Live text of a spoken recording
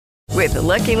With the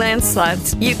Lucky Land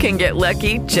Slots, you can get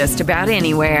lucky just about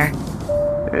anywhere.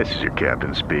 This is your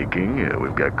captain speaking.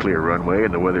 We've got clear runway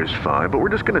and the weather's fine, but we're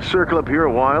just going to circle up here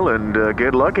a while and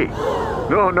get lucky.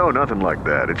 No, nothing like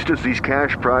that. It's just these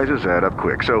cash prizes add up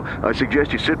quick. So I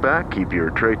suggest you sit back, keep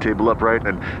your tray table upright,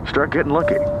 and start getting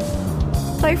lucky.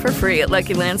 Play for free at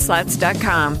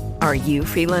LuckyLandSlots.com. Are you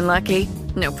feeling lucky?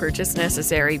 No purchase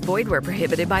necessary. Void where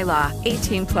prohibited by law.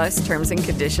 18 plus terms and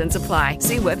conditions apply.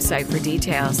 See website for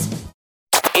details.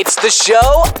 It's the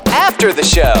show after the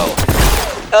show.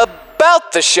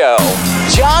 About the show.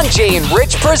 John, Jay, and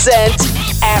Rich present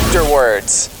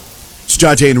Afterwards. It's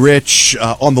John, Jay, and Rich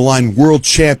on the line, world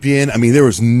champion. I mean, there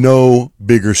was no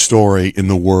bigger story in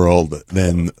the world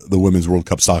than the Women's World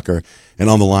Cup soccer. And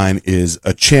on the line is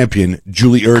a champion,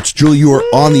 Julie Ertz. Julie, you are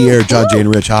on the air. John, Jay,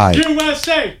 and Rich, hi.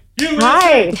 USA!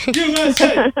 Hi.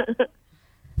 USA!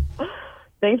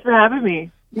 Thanks for having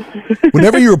me.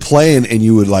 Whenever you were playing and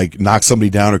you would like knock somebody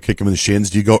down or kick them in the shins,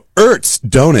 do you go, Ertz,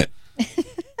 don't it?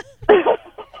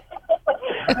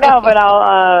 No, but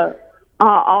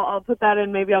I'll put that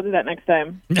in. Maybe I'll do that next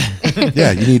time.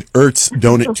 Yeah, you need Ertz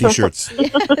donut t-shirts.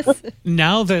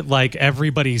 Now that like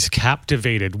everybody's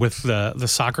captivated with the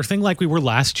soccer thing like we were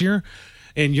last year,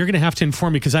 and you're going to have to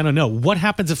inform me because I don't know. What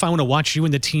happens if I want to watch you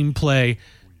and the team play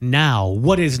now?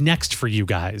 What is next for you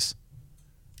guys?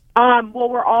 Well,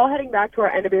 we're all heading back to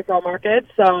our NWSL market,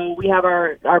 so we have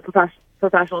our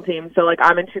professional team. So, like,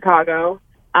 I'm in Chicago,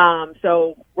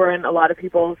 so we're in a lot of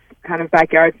people's kind of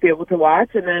backyards to be able to watch.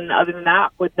 And then, other than that,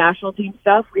 with national team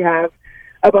stuff, we have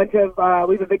a bunch of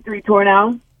we have a victory tour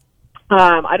now.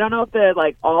 I don't know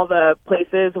if all the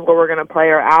places where we're going to play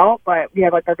are out, but we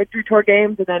have like our victory tour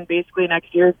games, and then basically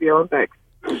next year is the Olympics.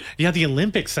 Yeah, the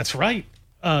Olympics. That's right.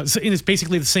 So it's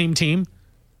basically the same team.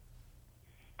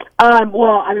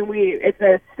 Well, I mean, it's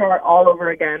a start all over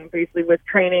again, basically with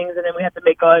trainings, and then we have to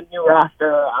make a new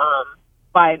roster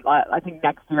by I think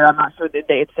next year. I'm not sure the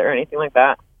dates or anything like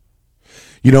that.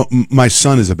 You know, my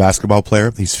son is a basketball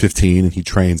player. He's 15, and he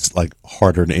trains like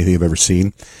harder than anything I've ever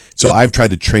seen. So I've tried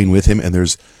to train with him, and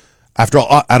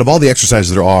out of all the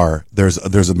exercises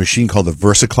there's a machine called the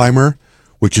VersaClimber,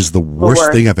 which is the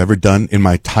worst thing I've ever done in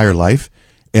my entire life.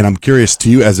 And I'm curious to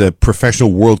you, as a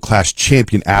professional world-class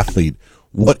champion athlete,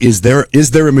 is there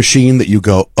a machine that you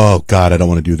go, oh God, I don't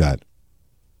want to do that?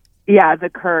 Yeah, the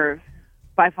curve,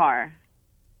 by far.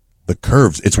 The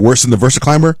curves. It's worse than the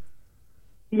VersaClimber?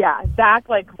 Yeah, Zach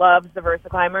loves the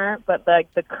VersaClimber, but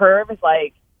the curve is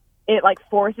it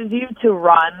forces you to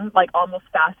run almost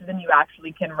faster than you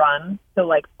actually can run.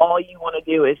 So all you want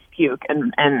to do is puke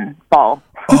and fall.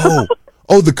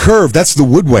 Oh, the curve. That's the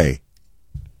Woodway.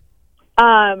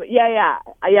 Yeah.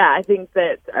 I think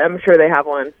that I'm sure they have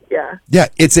one. Yeah. Yeah,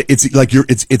 it's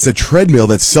a treadmill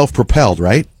that's self-propelled,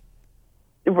 right?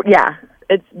 Yeah,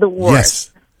 it's the worst.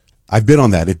 Yes, I've been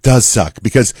on that. It does suck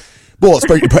because, well,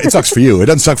 it sucks for you. It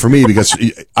doesn't suck for me because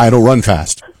I don't run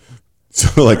fast.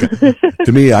 So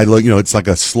to me, it's like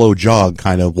a slow jog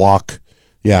kind of walk.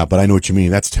 Yeah, but I know what you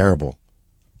mean. That's terrible.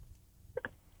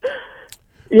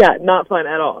 Yeah, not fun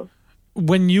at all.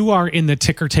 When you are in the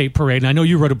ticker tape parade, and I know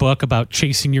you wrote a book about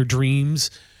chasing your dreams,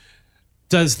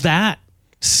 does that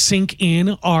sink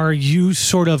in? Are you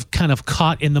sort of kind of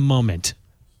caught in the moment?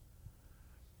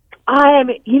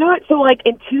 You know what? So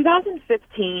in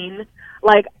 2015,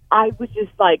 I was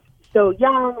just so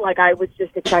young. I was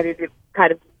just excited to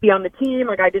kind of be on the team.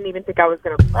 I didn't even think I was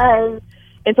going to play.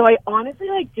 And so I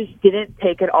honestly just didn't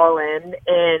take it all in.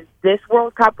 And this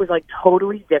World Cup was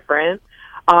totally different.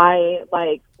 I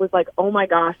was oh my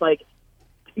gosh,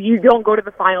 you don't go to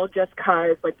the final just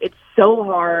cause it's so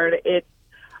hard. It's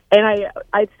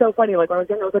so funny. When I was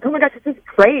young, I was oh my gosh, this is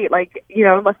great. My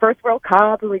first World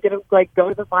Cup, and we get to go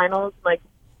to the finals.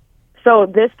 So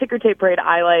this ticker tape parade,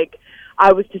 I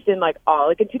was just in awe.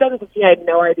 In 2015, I had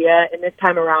no idea, and this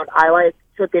time around, I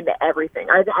took into everything.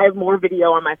 I have more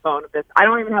video on my phone of this. I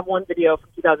don't even have one video from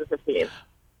 2015.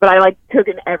 But I took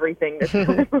in everything this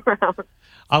time around.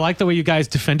 I like the way you guys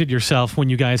defended yourself when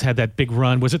you guys had that big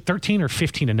run. Was it 13 or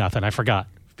 15-0? I forgot.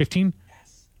 15?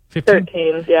 Yes. 15?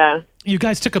 13, yeah. You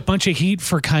guys took a bunch of heat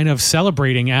for kind of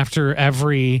celebrating after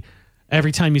every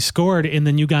time you scored, and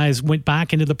then you guys went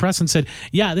back into the press and said,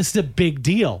 yeah, this is a big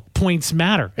deal. Points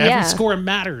matter. Yeah. Every score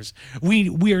matters.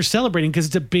 We are celebrating because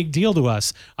it's a big deal to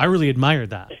us. I really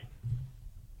admired that.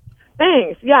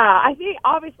 Thanks. Yeah, I think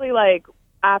obviously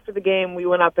after the game, we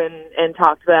went up and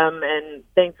talked to them and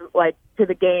thanks to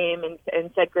the game and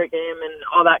said great game and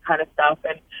all that kind of stuff.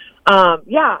 And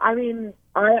yeah, I mean,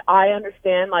 I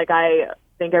understand. I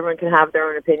think everyone can have their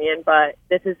own opinion, but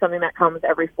this is something that comes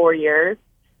every 4 years.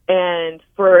 And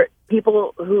for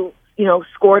people who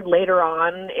scored later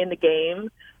on in the game,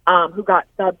 who got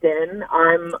subbed in.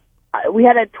 We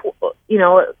had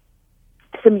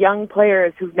some young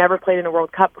players who've never played in a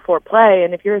World Cup before play,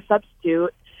 and if you're a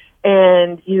substitute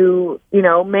and you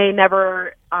may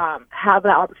never have the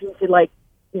opportunity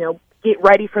to get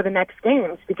ready for the next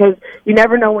games, because you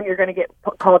never know when you're going to get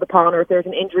called upon, or if there's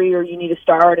an injury or you need to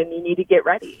start and you need to get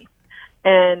ready.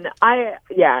 And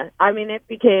it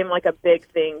became like a big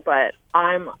thing, but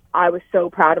I was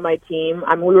so proud of my team.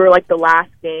 We were like the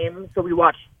last game, so we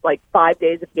watched like 5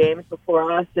 days of games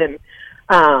before us, and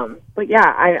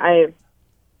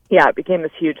it became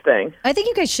this huge thing. I think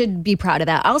you guys should be proud of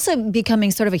that. Also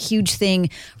becoming sort of a huge thing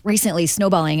recently,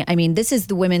 snowballing. I mean, this is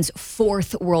the women's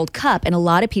 4th World Cup, and a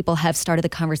lot of people have started the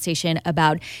conversation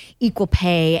about equal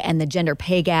pay and the gender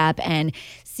pay gap, and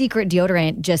Secret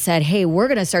Deodorant just said, hey, we're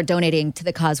going to start donating to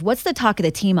the cause. What's the talk of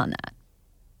the team on that?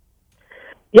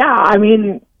 Yeah, I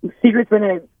mean, Secret's been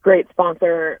a great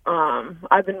sponsor.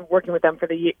 I've been working with them for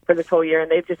this whole year, and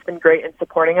they've just been great in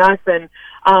supporting us. And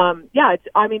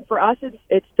for us,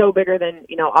 it's so bigger than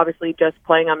obviously just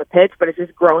playing on the pitch, but it's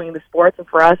just growing the sports. And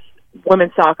for us,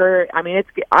 women's soccer,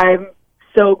 I'm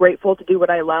so grateful to do what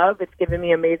I love. It's given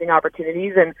me amazing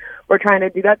opportunities, and we're trying to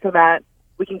do that so that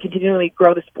we can continually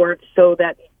grow the sport, so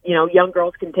that young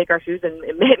girls can take our shoes and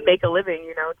make a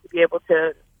living. To be able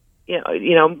to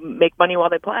make money while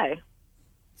they play.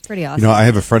 It's pretty awesome. I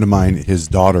have a friend of mine, his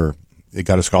daughter,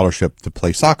 got a scholarship to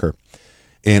play soccer.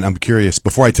 And I'm curious,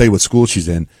 before I tell you what school she's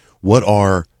in, what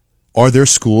are there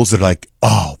schools that are like,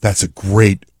 oh, that's a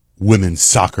great women's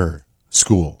soccer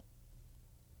school?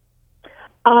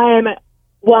 I'm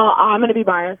going to be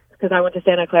biased because I went to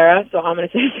Santa Clara, so I'm going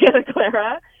to say Santa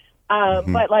Clara.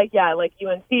 But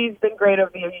UNC's been great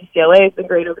over the years, UCLA's been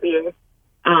great over the years.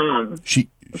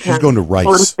 She's going to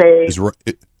Rice.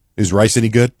 Is Rice any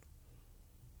good?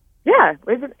 Yeah,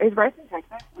 is Rice in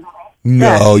Texas?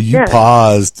 No, you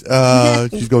paused.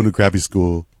 She's going to a crappy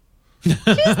school. She's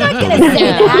not going to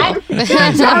say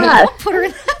that. Don't put her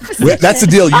in that position. That's the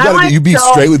deal. You be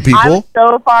straight with people. I'm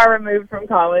so far removed from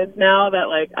college now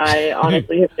that I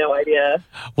honestly have no idea.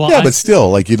 Well, but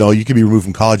still, you can be removed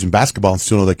from college in basketball and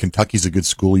still know that Kentucky's a good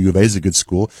school, U of A is a good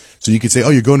school. So you could say, oh,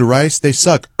 you're going to Rice? They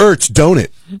suck. Ertz, don't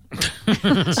it?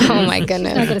 Oh my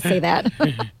goodness. I'm not going to say that.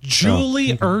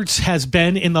 Julie Ertz has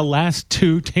been in the last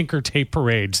 2 Tinker Tape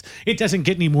parades. It doesn't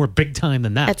get any more big time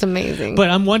than that. That's amazing.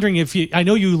 But I'm wondering I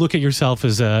know you look at yourself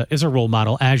as a role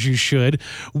model, as you should.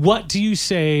 What do you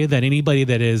say that anybody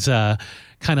that is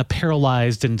kind of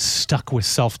paralyzed and stuck with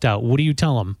self-doubt, what do you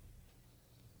tell them?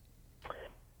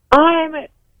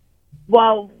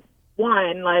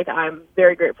 I'm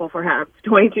very grateful for having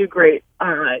 22 great,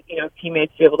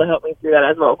 teammates to be able to help me through that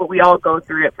as well. But we all go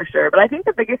through it for sure. But I think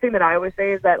the biggest thing that I always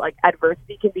say is that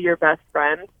adversity can be your best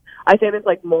friend. I say this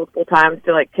multiple times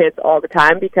to kids all the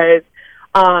time, because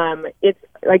it's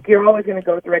you're always going to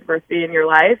go through adversity in your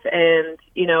life. And,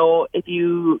 if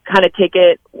you kind of take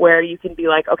it where you can be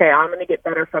okay, I'm going to get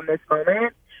better from this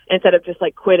moment, instead of just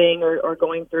quitting or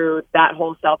going through that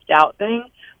whole self-doubt thing.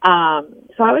 So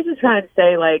I was just trying to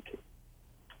say,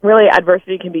 really,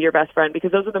 adversity can be your best friend,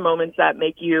 because those are the moments that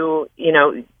make you,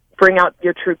 bring out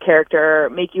your true character,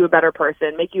 make you a better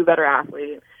person, make you a better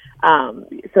athlete.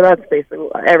 So that's basically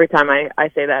every time I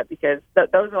say that, because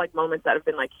those are moments that have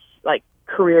been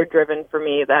career driven for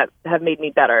me, that have made me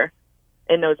better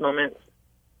in those moments.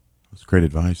 That's great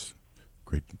advice.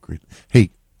 Great.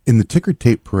 Hey, in the ticker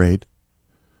tape parade,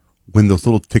 when those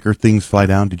little ticker things fly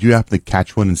down, did you happen to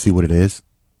catch one and see what it is?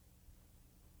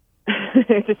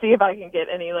 To see if I can get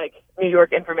any New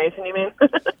York information, you mean?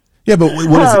 Yeah, but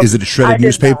what is it? Is it a shredded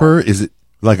newspaper? Is it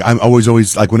I'm always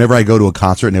whenever I go to a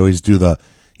concert and they always do the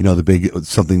the big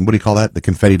something, what do you call that? The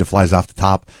confetti that flies off the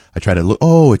top. I try to look,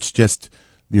 it's just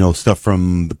stuff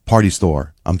from the party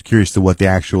store. I'm curious to what the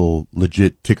actual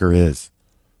legit ticker is.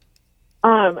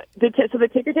 So the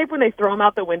ticker tape, when they throw them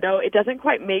out the window, it doesn't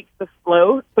quite make the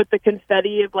float, but the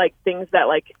confetti of things that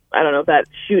I don't know, that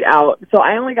shoot out. So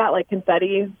I only got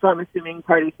confetti, so I'm assuming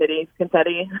Party City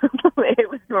confetti. It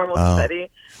was normal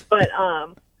confetti. But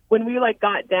when we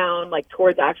got down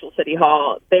towards actual City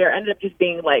Hall, there ended up just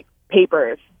being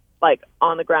papers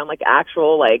on the ground,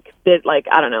 actual I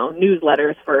don't know,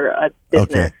 newsletters for a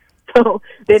business. Okay. So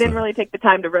they didn't really take the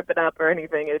time to rip it up or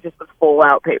anything. It just was full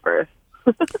out papers.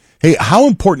 Hey, how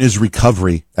important is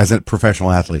recovery as a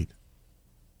professional athlete?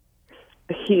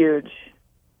 Huge.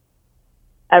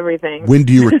 Everything. When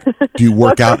do you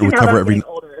work out and recover every night?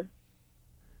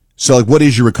 So what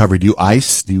is your recovery? Do you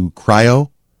ice? Do you cryo?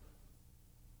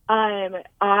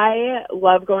 I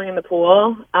love going in the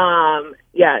pool.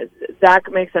 Zach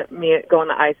makes me go in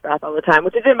the ice bath all the time,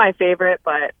 which isn't my favorite,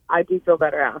 but I do feel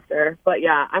better after. But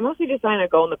yeah, I mostly just trying to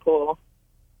go in the pool.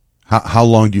 How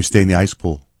long do you stay in the ice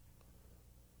pool?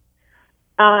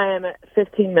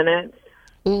 15 minutes.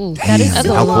 Ooh, Damn, that is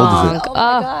so how cold is long. it? Oh,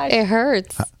 my gosh. It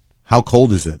hurts. How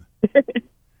cold is it?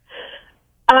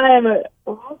 How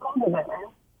cold is it?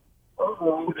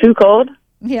 Too cold?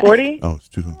 Yeah. 40? Oh, it's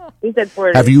too cold. He said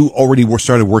 40. Have you already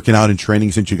started working out and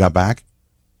training since you got back?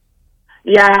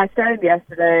 Yeah, I started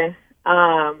yesterday,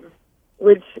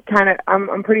 which kind of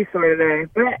I'm pretty sore today.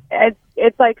 But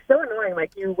it's like so annoying.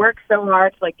 Like you work so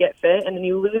hard to like get fit, and then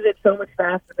you lose it so much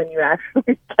faster than you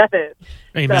actually get it.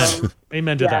 Amen. So,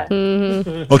 Amen to yeah.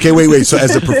 that. Okay, wait. So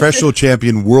as a professional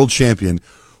champion, world champion,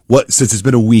 since it's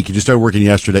been a week, you just started working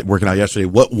out yesterday,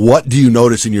 what do you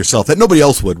notice in yourself that nobody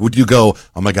else would? Would you go,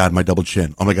 oh my God, my double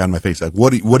chin, oh my God, my face? Like,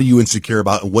 what are you insecure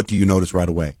about, and what do you notice right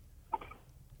away?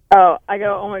 Oh, I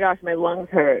go, oh my gosh, my lungs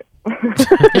hurt.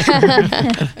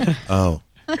 Oh,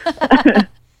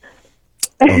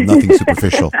 nothing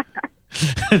superficial.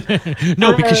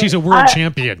 No, because she's a world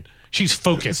champion. She's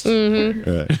focused.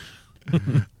 Right.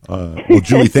 Well,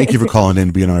 Julie, thank you for calling in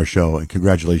and being on our show, and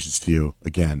congratulations to you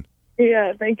again.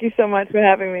 Yeah, thank you so much for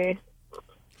having me.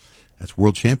 That's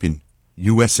world champion,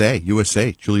 USA,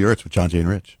 Julie Ertz with John, Jay, and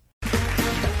Rich.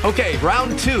 Okay,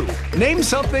 round 2. Name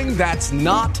something that's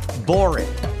not boring.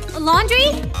 A laundry?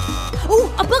 Ooh,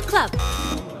 a book club.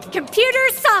 Computer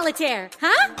solitaire,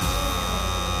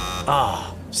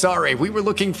 huh? Sorry, we were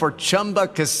looking for Chumba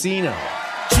Casino.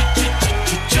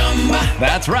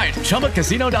 That's right.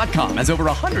 ChumbaCasino.com has over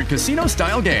 100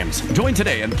 casino-style games. Join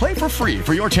today and play for free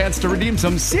for your chance to redeem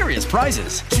some serious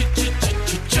prizes.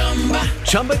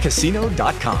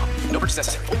 ChumbaCasino.com. No purchase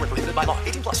necessary. Void where prohibited by law.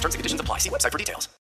 18+ terms and conditions apply. See website for details.